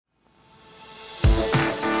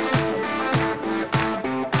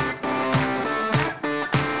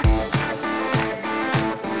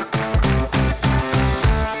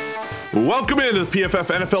Welcome into the PFF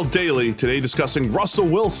NFL Daily. Today discussing Russell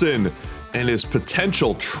Wilson and his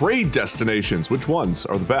potential trade destinations. Which ones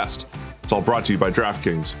are the best? It's all brought to you by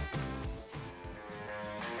DraftKings.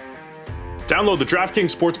 Download the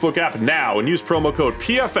DraftKings Sportsbook app now and use promo code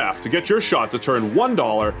PFF to get your shot to turn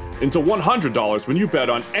 $1 into $100 when you bet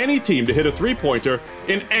on any team to hit a three-pointer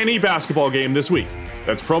in any basketball game this week.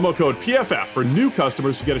 That's promo code PFF for new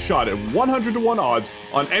customers to get a shot at 100-1 odds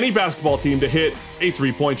on any basketball team to hit a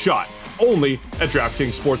three-point shot. Only at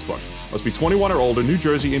DraftKings Sportsbook. Must be 21 or older, New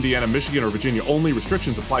Jersey, Indiana, Michigan, or Virginia only.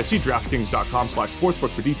 Restrictions apply. See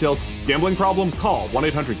DraftKings.com/sportsbook for details. Gambling problem? Call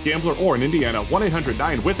 1-800-GAMBLER or in Indiana,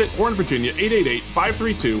 1-800-9-WITH-IT or in Virginia,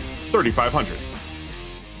 888-532-3500.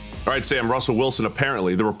 All right, Sam, Russell Wilson,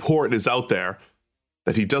 apparently the report is out there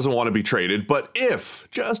that he doesn't want to be traded, but if,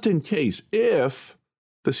 just in case, if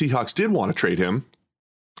the Seahawks did want to trade him,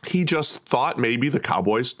 he just thought maybe the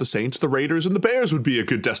Cowboys, the Saints, the Raiders, and the Bears would be a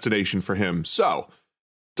good destination for him. So,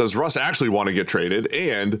 does Russ actually want to get traded,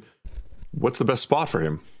 and what's the best spot for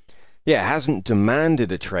him? Yeah, hasn't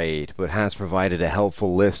demanded a trade, but has provided a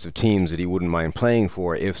helpful list of teams that he wouldn't mind playing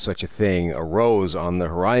for if such a thing arose on the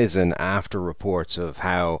horizon after reports of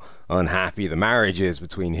how unhappy the marriage is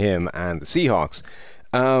between him and the Seahawks.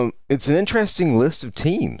 It's an interesting list of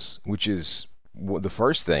teams, which is the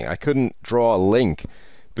first thing. I couldn't draw a link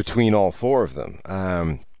between all four of them.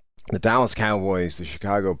 The Dallas Cowboys, the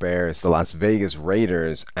Chicago Bears, the Las Vegas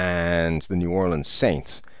Raiders, and the New Orleans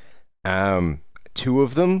Saints. Two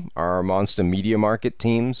of them are monster media market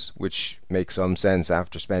teams, which makes some sense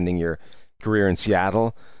after spending your career in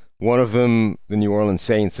Seattle. One of them, the New Orleans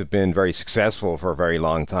Saints, have been very successful for a very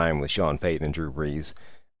long time with Sean Payton and Drew Brees.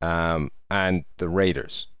 And the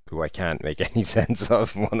Raiders, who I can't make any sense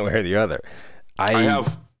of one way or the other. I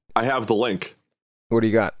have the link. What do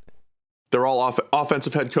you got? They're all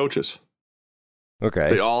offensive head coaches. Okay.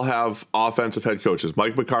 They all have offensive head coaches.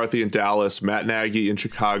 Mike McCarthy in Dallas, Matt Nagy in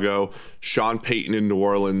Chicago, Sean Payton in New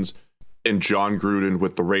Orleans, and John Gruden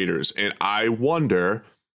with the Raiders. And I wonder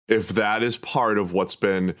if that is part of what's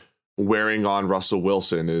been wearing on Russell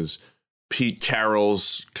Wilson is Pete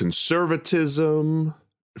Carroll's conservatism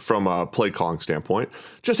from a play calling standpoint.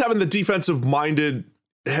 Just having the defensive-minded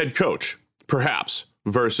head coach, perhaps,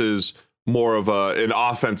 versus more of an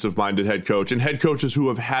offensive-minded head coach and head coaches who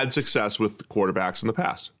have had success with quarterbacks in the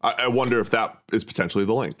past. I wonder if that is potentially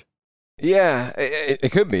the link. Yeah,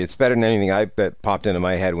 it could be. It's better than anything that popped into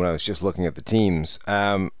my head when I was just looking at the teams.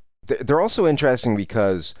 They're also interesting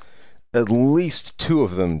because at least two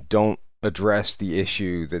of them don't address the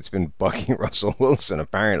issue that's been bugging Russell Wilson,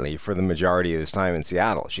 apparently, for the majority of his time in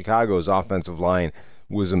Seattle. Chicago's offensive line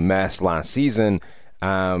was a mess last season,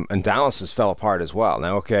 and Dallas's fell apart as well.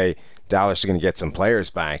 Now, okay, Dallas are going to get some players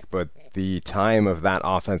back, but the time of that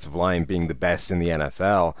offensive line being the best in the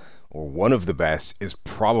NFL, or one of the best, is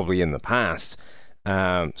probably in the past.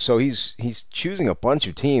 So he's choosing a bunch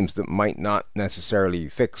of teams that might not necessarily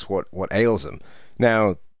fix what ails him.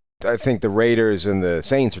 Now, I think the Raiders and the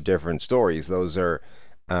Saints are different stories. Those are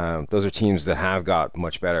teams that have got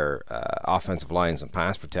much better offensive lines and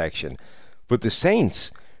pass protection. But the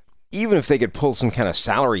Saints, even if they could pull some kind of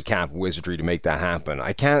salary cap wizardry to make that happen,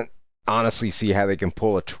 I can't honestly see how they can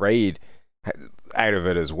pull a trade out of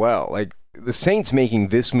it as well. Like, the Saints making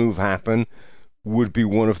this move happen would be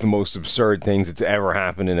one of the most absurd things that's ever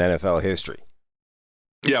happened in NFL history.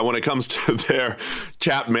 Yeah, when it comes to their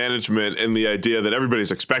cap management and the idea that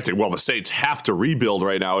everybody's expecting, well, the Saints have to rebuild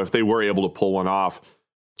right now. If they were able to pull one off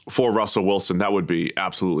for Russell Wilson, that would be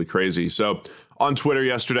absolutely crazy. So on Twitter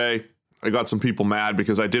yesterday, I got some people mad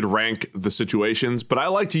because I did rank the situations, but I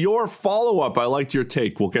liked your follow-up. I liked your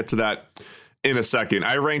take. We'll get to that in a second.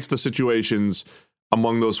 I ranked the situations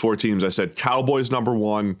among those four teams. I said Cowboys number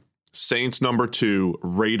 1, Saints number 2,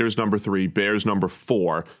 Raiders number 3, Bears number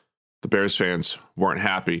 4. The Bears fans weren't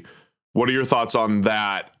happy. What are your thoughts on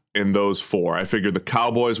that in those four? I figured the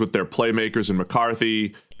Cowboys with their playmakers and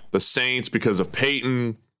McCarthy, the Saints because of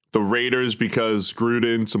Peyton, the Raiders because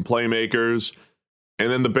Gruden, some playmakers, and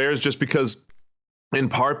then the Bears just because, in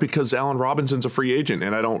part, because Allen Robinson's a free agent,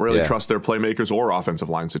 and I don't really trust their playmakers or offensive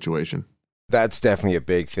line situation. That's definitely a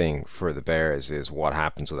big thing for the Bears, is what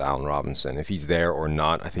happens with Allen Robinson. If he's there or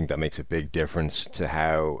not, I think that makes a big difference to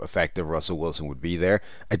how effective Russell Wilson would be there.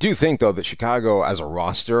 I do think, though, that Chicago as a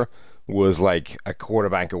roster was like a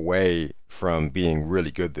quarterback away from being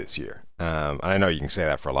really good this year. And I know you can say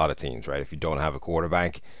that for a lot of teams, right? If you don't have a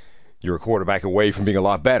quarterback, you're a quarterback away from being a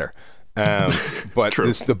lot better. But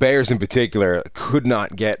the Bears in particular could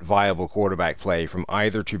not get viable quarterback play from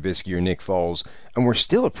either Trubisky or Nick Foles, and we're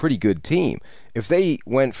still a pretty good team. If they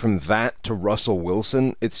went from that to Russell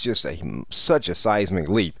Wilson, it's just such a seismic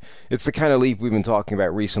leap. It's the kind of leap we've been talking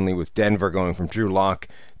about recently with Denver going from Drew Lock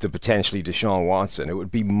to potentially Deshaun Watson. It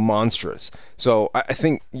would be monstrous. So I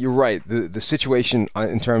think you're right. The situation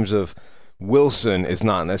in terms of Wilson is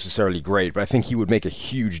not necessarily great, but I think he would make a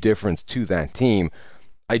huge difference to that team.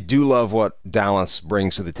 I do love what Dallas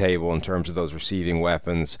brings to the table in terms of those receiving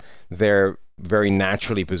weapons. They're very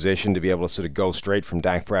naturally positioned to be able to sort of go straight from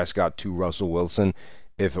Dak Prescott to Russell Wilson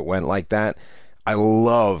if it went like that. I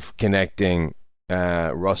love connecting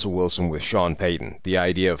Russell Wilson with Sean Payton. The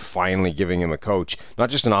idea of finally giving him a coach, not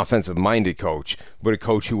just an offensive-minded coach, but a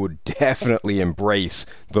coach who would definitely embrace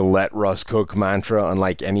the let Russ cook mantra,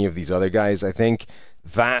 unlike any of these other guys, I think.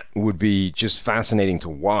 That would be just fascinating to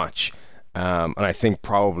watch. And I think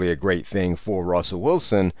probably a great thing for Russell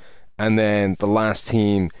Wilson. And then the last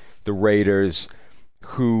team, the Raiders,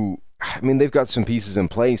 who, I mean, they've got some pieces in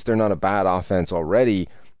place. They're not a bad offense already.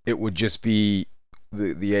 It would just be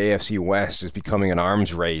the AFC West is becoming an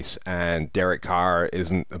arms race, and Derek Carr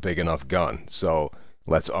isn't a big enough gun. So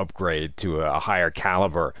let's upgrade to a higher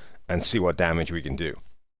caliber and see what damage we can do.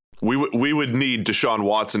 We would need Deshaun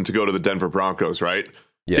Watson to go to the Denver Broncos, right?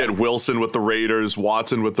 Yeah. Get Wilson with the Raiders,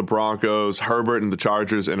 Watson with the Broncos, Herbert and the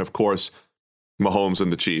Chargers, and of course, Mahomes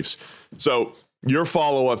and the Chiefs. So your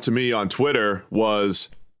follow-up to me on Twitter was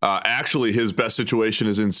actually his best situation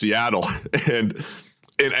is in Seattle. and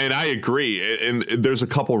I agree. And there's a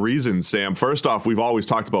couple reasons, Sam. First off, we've always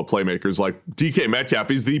talked about playmakers like DK Metcalf.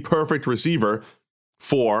 He's the perfect receiver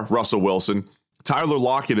for Russell Wilson. Tyler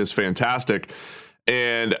Lockett is fantastic.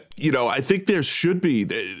 And, you know, I think there should be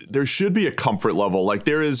a comfort level. Like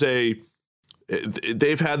they've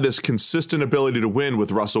had this consistent ability to win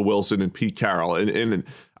with Russell Wilson and Pete Carroll. And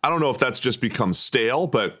I don't know if that's just become stale,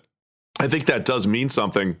 but I think that does mean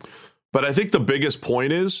something. But I think the biggest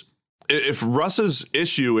point is if Russ's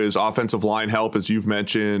issue is offensive line help, as you've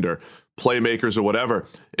mentioned, or playmakers or whatever,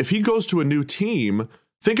 if he goes to a new team,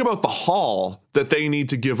 think about the haul that they need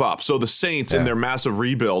to give up. So the Saints in their massive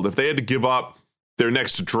rebuild, if they had to give up their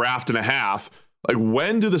next draft and a half, like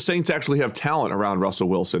when do the Saints actually have talent around Russell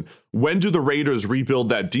Wilson? When do the Raiders rebuild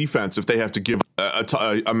that defense if they have to give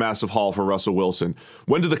a massive haul for Russell Wilson?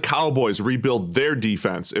 When do the Cowboys rebuild their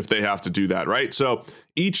defense if they have to do that, right? So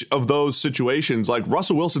each of those situations, like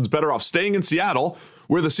Russell Wilson's better off staying in Seattle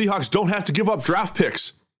where the Seahawks don't have to give up draft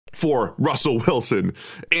picks for Russell Wilson,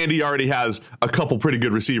 and he already has a couple pretty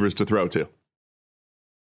good receivers to throw to.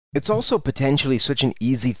 It's also potentially such an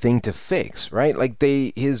easy thing to fix, right? Like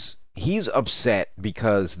he's upset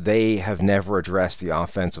because they have never addressed the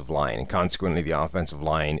offensive line, and consequently the offensive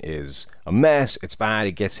line is a mess. It's bad.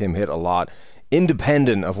 It gets him hit a lot,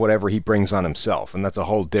 independent of whatever he brings on himself. And that's a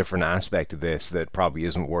whole different aspect of this that probably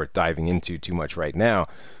isn't worth diving into too much right now.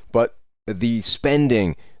 But the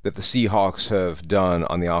spending that the Seahawks have done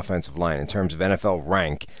on the offensive line in terms of NFL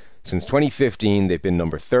rank, since 2015, they've been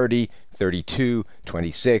number 30, 32,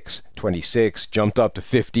 26, 26, jumped up to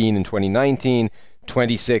 15 in 2019,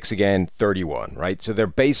 26 again, 31, right? So they're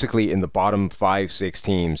basically in the bottom 5-6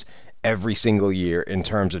 teams every single year in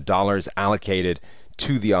terms of dollars allocated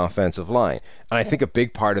to the offensive line. And I think a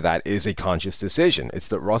big part of that is a conscious decision. It's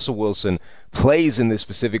that Russell Wilson plays in this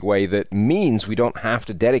specific way that means we don't have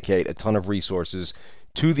to dedicate a ton of resources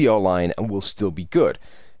to the O-line and we'll still be good.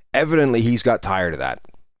 Evidently, he's got tired of that.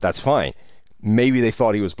 That's fine. Maybe they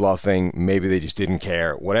thought he was bluffing. Maybe they just didn't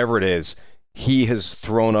care. Whatever it is, he has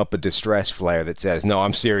thrown up a distress flare that says, no,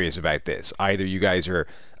 I'm serious about this. Either you guys are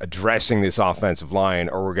addressing this offensive line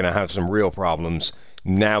or we're going to have some real problems.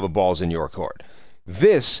 Now the ball's in your court.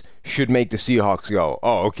 This should make the Seahawks go,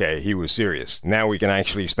 oh, okay, he was serious. Now we can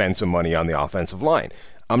actually spend some money on the offensive line.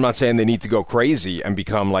 I'm not saying they need to go crazy and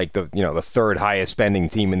become like the third highest spending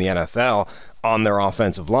team in the NFL on their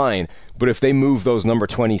offensive line, but if they move those number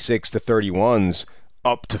 26 to 31s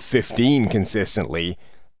up to 15 consistently,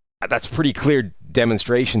 that's pretty clear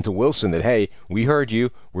demonstration to Wilson that, hey, we heard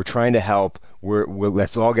you, we're trying to help,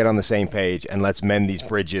 let's all get on the same page and let's mend these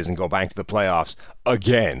bridges and go back to the playoffs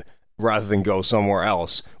again, rather than go somewhere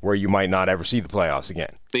else where you might not ever see the playoffs again.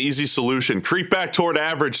 The easy solution, creep back toward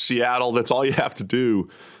average, Seattle. That's all you have to do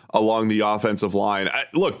along the offensive line.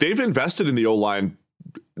 Look, they've invested in the O-line,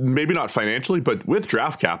 maybe not financially, but with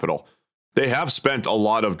draft capital. They have spent a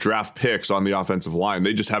lot of draft picks on the offensive line.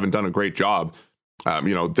 They just haven't done a great job.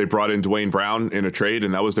 They brought in Dwayne Brown in a trade,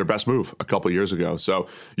 and that was their best move a couple years ago. So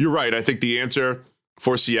you're right. I think the answer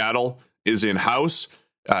for Seattle is in-house.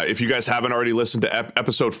 If you guys haven't already listened to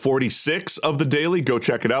episode 46 of The Daily, go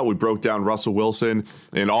check it out. We broke down Russell Wilson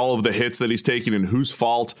and all of the hits that he's taking and whose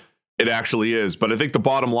fault it actually is. But I think the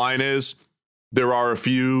bottom line is there are a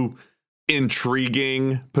few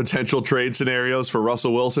intriguing potential trade scenarios for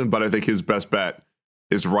Russell Wilson, but I think his best bet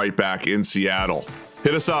is right back in Seattle.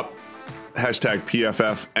 Hit us up, hashtag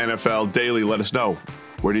PFF NFL Daily. Let us know,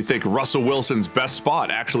 where do you think Russell Wilson's best spot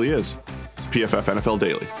actually is? It's PFF NFL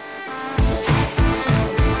Daily.